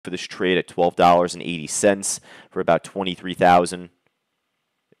this trade at $12.80 for about 23,000.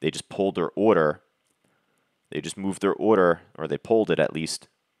 They just pulled their order. They just moved their order, or they pulled it at least.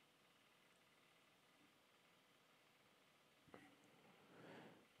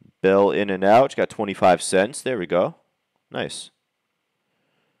 Bell in and out. Got 25 cents. There we go. Nice.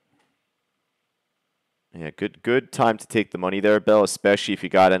 Yeah, good time to take the money there, Bell, especially if you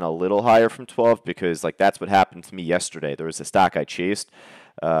got in a little higher from 12, because like that's what happened to me yesterday. There was a stock I chased,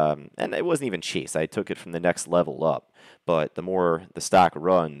 and it wasn't even chased. I took it from the next level up. But the more the stock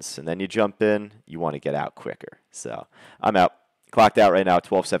runs and then you jump in, you want to get out quicker. So I'm out. Clocked out right now at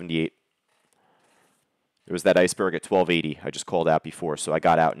 12.78. There was that iceberg at 12.80 I just called out before, so I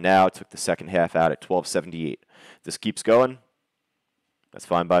got out now. Took the second half out at 12.78. This keeps going. That's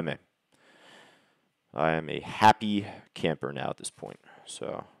fine by me. I am a happy camper now at this point.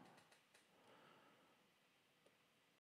 So